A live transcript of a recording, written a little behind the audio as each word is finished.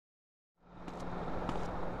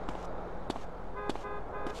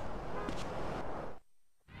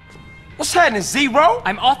What's happening, Zero?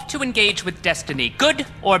 I'm off to engage with destiny, good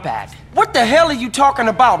or bad. What the hell are you talking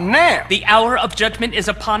about now? The hour of judgment is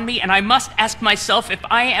upon me, and I must ask myself if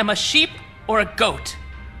I am a sheep or a goat.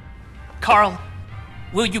 Carl,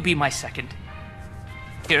 will you be my second?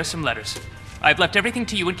 Here are some letters. I've left everything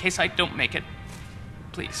to you in case I don't make it.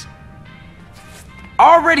 Please.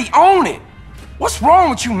 Already own it. What's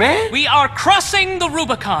wrong with you, man? We are crossing the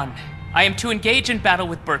Rubicon. I am to engage in battle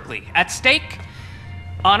with Berkley. At stake,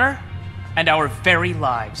 honor and our very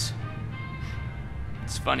lives.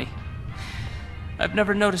 It's funny. I've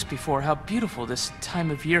never noticed before how beautiful this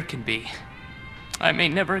time of year can be. I may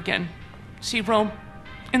never again see Rome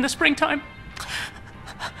in the springtime.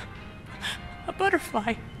 A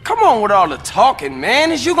butterfly. Come on with all the talking,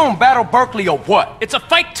 man. Is you gonna battle Berkley or what? It's a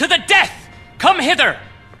fight to the death! Come hither!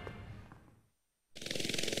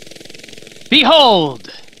 Behold!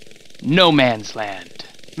 No Man's Land.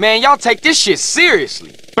 Man, y'all take this shit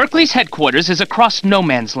seriously. Berkley's headquarters is across No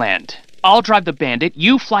Man's Land. I'll drive the Bandit,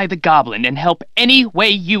 you fly the Goblin, and help any way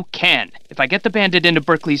you can. If I get the Bandit into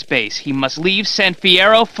Berkley's base, he must leave San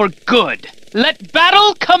Fierro for good. Let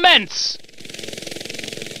battle commence!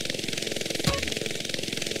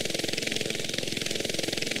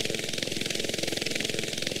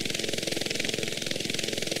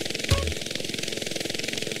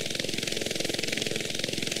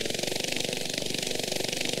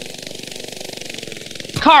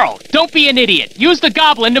 Carl, don't be an idiot. Use the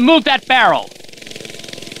Goblin to move that barrel.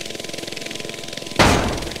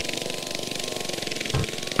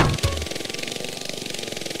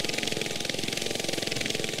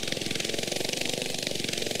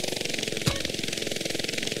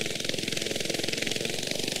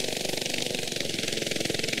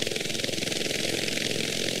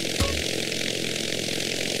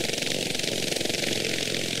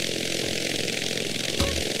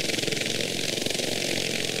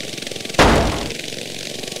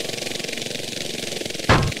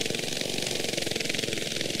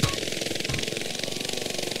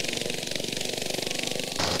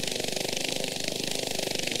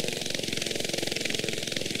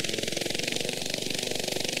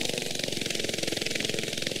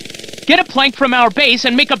 Get a plank from our base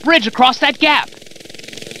and make a bridge across that gap.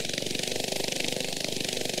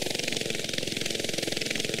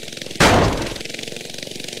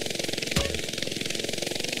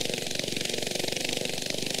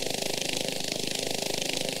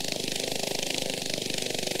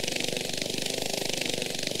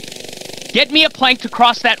 Get me a plank to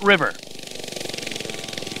cross that river.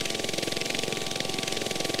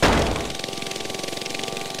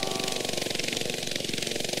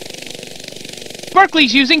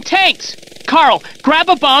 Berkley's using tanks! Carl, grab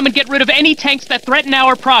a bomb and get rid of any tanks that threaten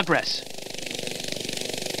our progress.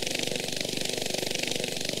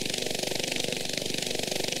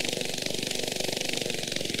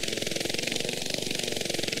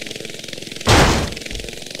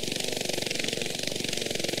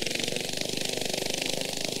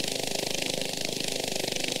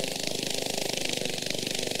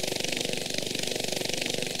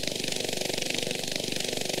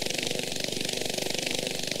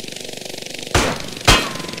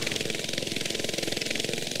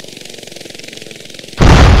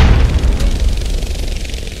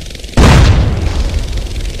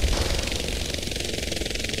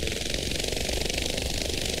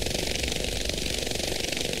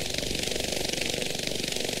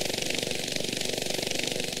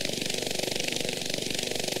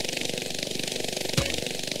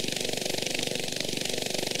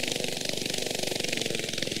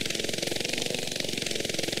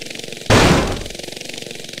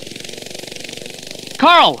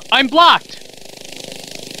 Carl, I'm blocked!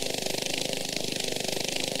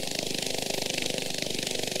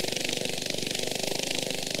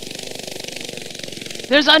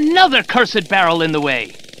 There's another cursed barrel in the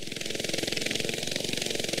way!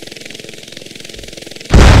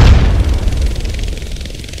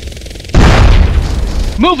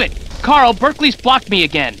 Move it! Carl, Berkley's blocked me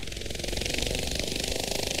again.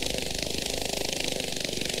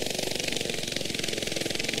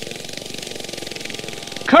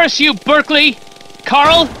 Curse you, Berkley!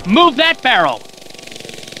 Carl, move that barrel!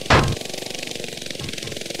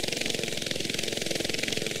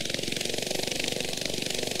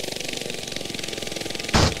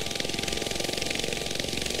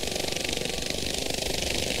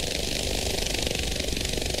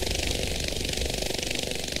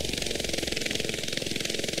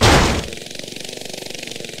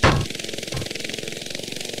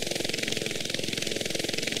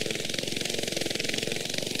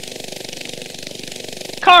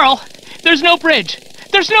 Carl, there's no bridge!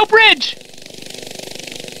 There's no bridge!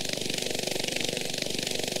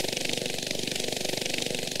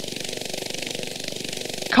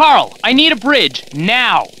 Carl, I need a bridge,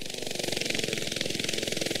 now!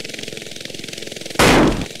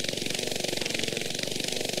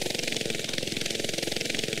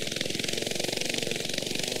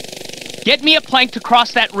 Get me a plank to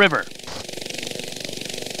cross that river.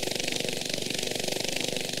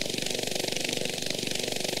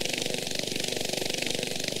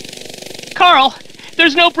 Carl,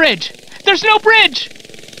 there's no bridge! There's no bridge!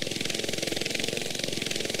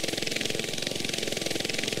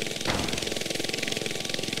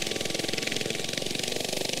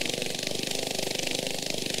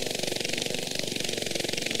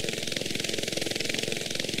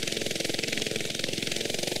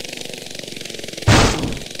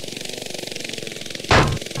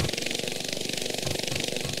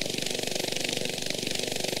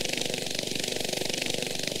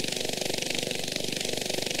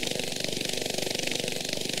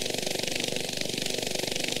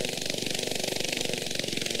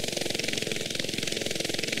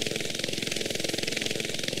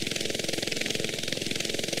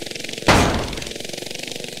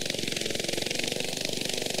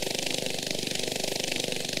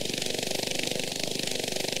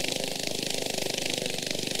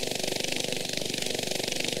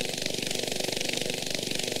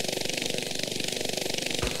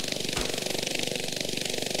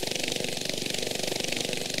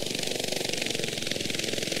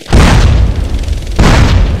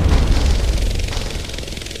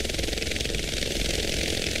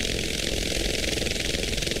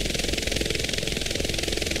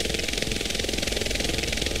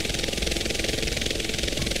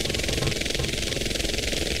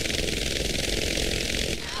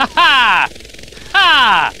 Ha!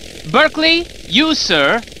 Ha! Berkley, you,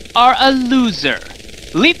 sir, are a loser.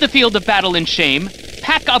 Leave the field of battle in shame,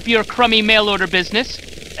 pack up your crummy mail-order business,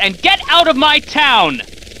 and get out of my town!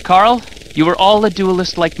 Carl, you are all a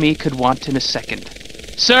duelist like me could want in a second.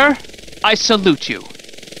 Sir, I salute you.